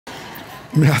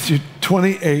Matthew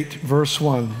 28, verse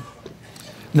 1.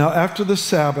 Now after the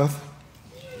Sabbath,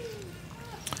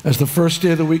 as the first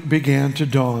day of the week began to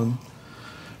dawn,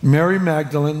 Mary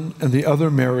Magdalene and the other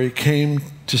Mary came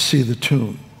to see the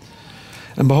tomb.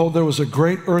 And behold, there was a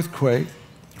great earthquake,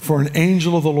 for an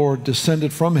angel of the Lord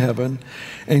descended from heaven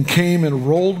and came and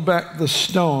rolled back the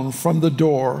stone from the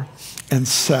door and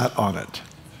sat on it.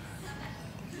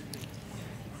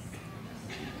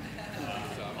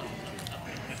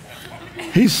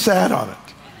 He sat on it.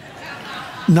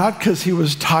 Not because he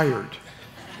was tired.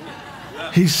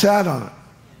 He sat on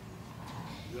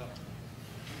it.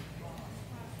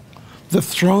 The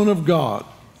throne of God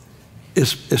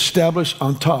is established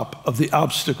on top of the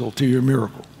obstacle to your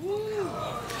miracle.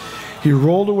 He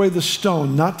rolled away the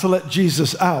stone not to let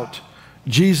Jesus out.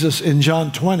 Jesus in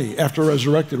John 20, after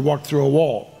resurrected, walked through a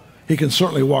wall. He can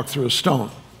certainly walk through a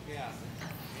stone.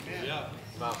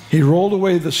 He rolled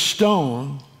away the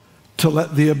stone to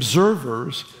let the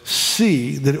observers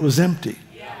see that it was empty.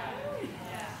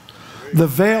 The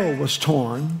veil was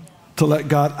torn to let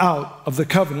God out of the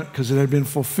covenant because it had been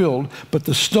fulfilled, but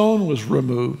the stone was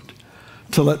removed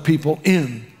to let people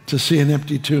in to see an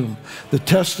empty tomb. The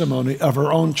testimony of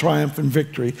our own triumph and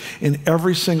victory in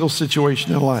every single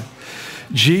situation in life.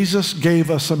 Jesus gave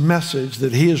us a message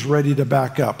that he is ready to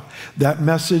back up. That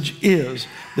message is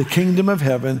the kingdom of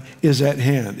heaven is at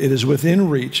hand. It is within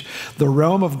reach. The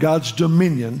realm of God's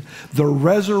dominion, the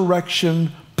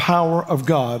resurrection power of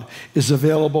God is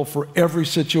available for every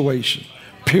situation,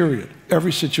 period.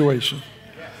 Every situation.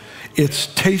 It's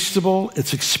tasteable,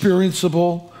 it's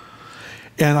experienceable,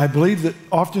 and I believe that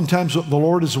oftentimes what the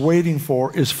Lord is waiting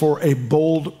for is for a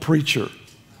bold preacher.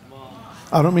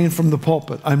 I don't mean from the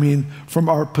pulpit. I mean from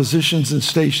our positions and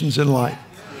stations in life.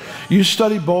 You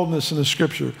study boldness in the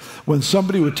scripture. When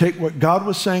somebody would take what God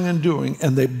was saying and doing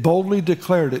and they boldly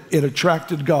declared it, it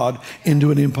attracted God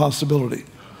into an impossibility.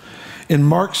 In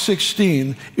Mark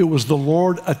 16, it was the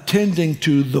Lord attending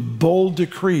to the bold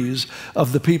decrees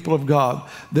of the people of God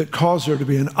that caused there to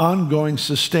be an ongoing,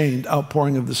 sustained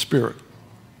outpouring of the Spirit.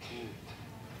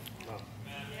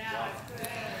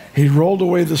 He rolled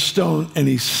away the stone and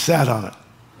he sat on it.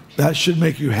 That should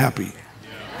make you happy.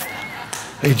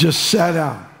 He just sat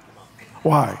down.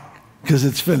 Why? Because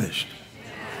it's finished.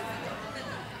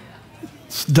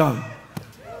 It's done.